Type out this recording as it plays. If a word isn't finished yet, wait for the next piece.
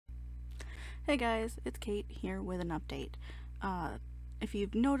Hey guys, it's Kate here with an update. If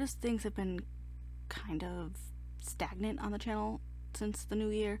you've noticed, things have been kind of stagnant on the channel since the new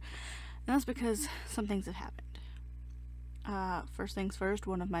year, and that's because some things have happened. First things first,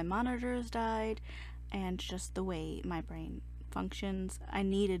 one of my monitors died, and just the way my brain functions, I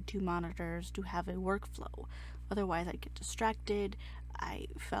needed two monitors to have a workflow. Otherwise, I'd get distracted. I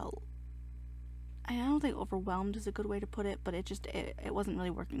don't think overwhelmed is a good way to put it, but it wasn't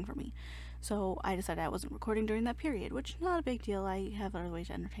really working for me. So I decided I wasn't recording during that period, which not a big deal. I have other ways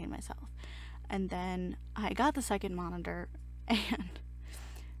to entertain myself. And then I got the second monitor, and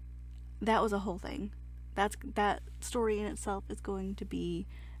that was a whole thing. That story in itself is going to be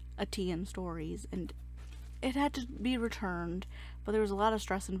a TM stories, and it had to be returned, but there was a lot of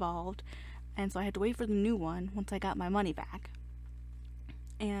stress involved, and so I had to wait for the new one once I got my money back.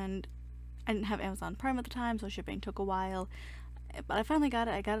 And I didn't have Amazon Prime at the time, so shipping took a while. But I finally got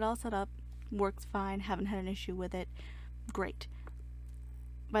it. I got it all set up. Works fine. Haven't had an issue with it. Great.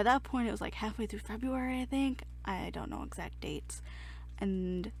 By that point, it was like halfway through February, I think. I don't know exact dates.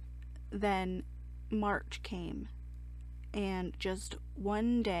 And then March came. And just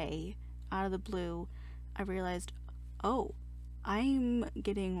one day, out of the blue, I realized, oh, I'm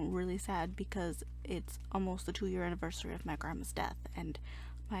getting really sad because it's almost the 2-year anniversary of my grandma's death. And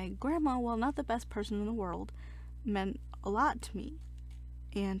my grandma, while not the best person in the world, meant a lot to me.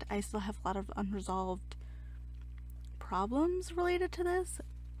 And I still have a lot of unresolved problems related to this.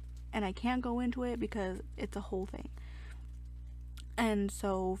 And I can't go into it because it's a whole thing. And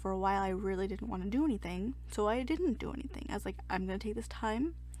so for a while I really didn't want to do anything. So I didn't do anything. I was like, I'm going to take this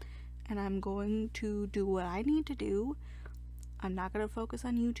time and I'm going to do what I need to do. I'm not going to focus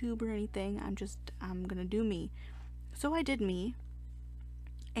on YouTube or anything. I'm going to do me. So I did me.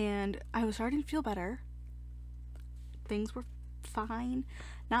 And I was starting to feel better. Things were fine.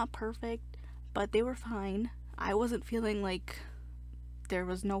 Not perfect, but they were fine. I wasn't feeling like there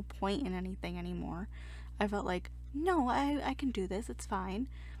was no point in anything anymore. I felt like, no, I can do this. It's fine.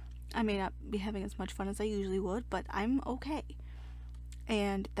 I may not be having as much fun as I usually would, but I'm okay.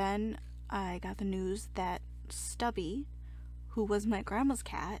 And then I got the news that Stubby, who was my grandma's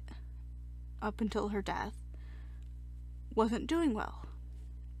cat up until her death, wasn't doing well.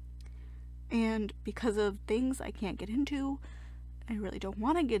 And because of things I can't get into, I really don't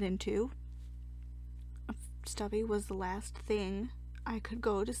want to get into, Stubby was the last thing I could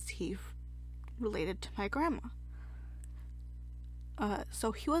go to see related to my grandma.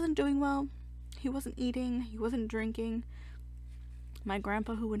 So he wasn't doing well. He wasn't eating. He wasn't drinking. My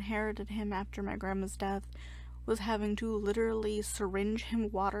grandpa, who inherited him after my grandma's death, was having to literally syringe him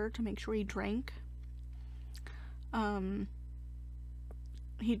water to make sure he drank.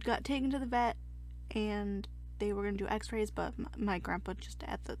 He got taken to the vet and they were going to do x-rays, but my grandpa just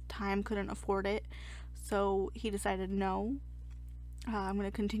at the time couldn't afford it, so he decided no, I'm going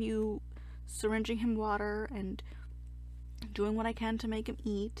to continue syringing him water and doing what I can to make him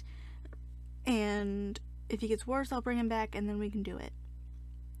eat, and if he gets worse I'll bring him back and then we can do it.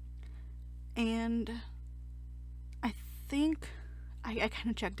 And I think I kind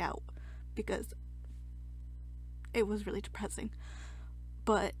of checked out because it was really depressing.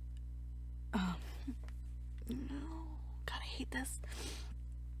 But, no, God, I hate this.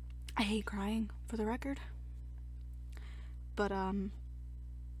 I hate crying, for the record. But,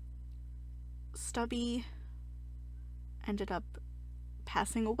 Stubby ended up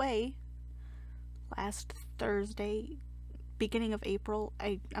passing away last Thursday, beginning of April.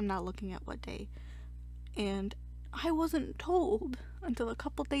 I'm not looking at what day. And I wasn't told until a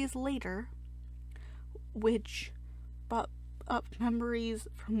couple days later, which brought up memories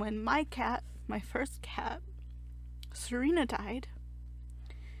from when my first cat, Serena, died,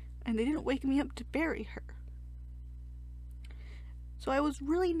 and they didn't wake me up to bury her. So I was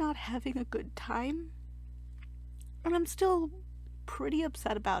really not having a good time, and I'm still pretty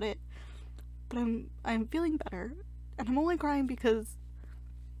upset about it, but I'm feeling better, and I'm only crying because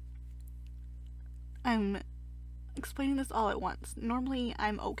I'm explaining this all at once. Normally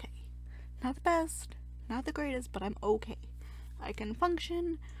I'm okay. Not the best, not the greatest, but I'm okay. I can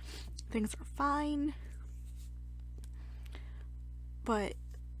function, things are fine, but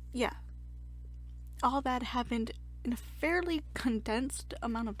yeah, all that happened in a fairly condensed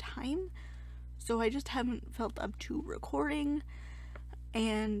amount of time, so I just haven't felt up to recording,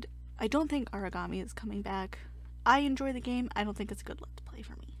 and I don't think Origami is coming back. I enjoy the game, I don't think it's a good Let's Play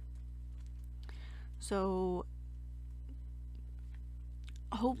for me. So,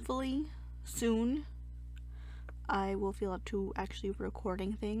 hopefully, soon, I will feel up to actually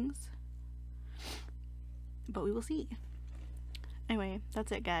recording things, but we will see. Anyway,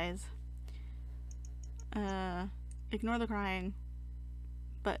 that's it, guys. Ignore the crying.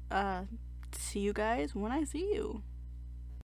 But, see you guys when I see you.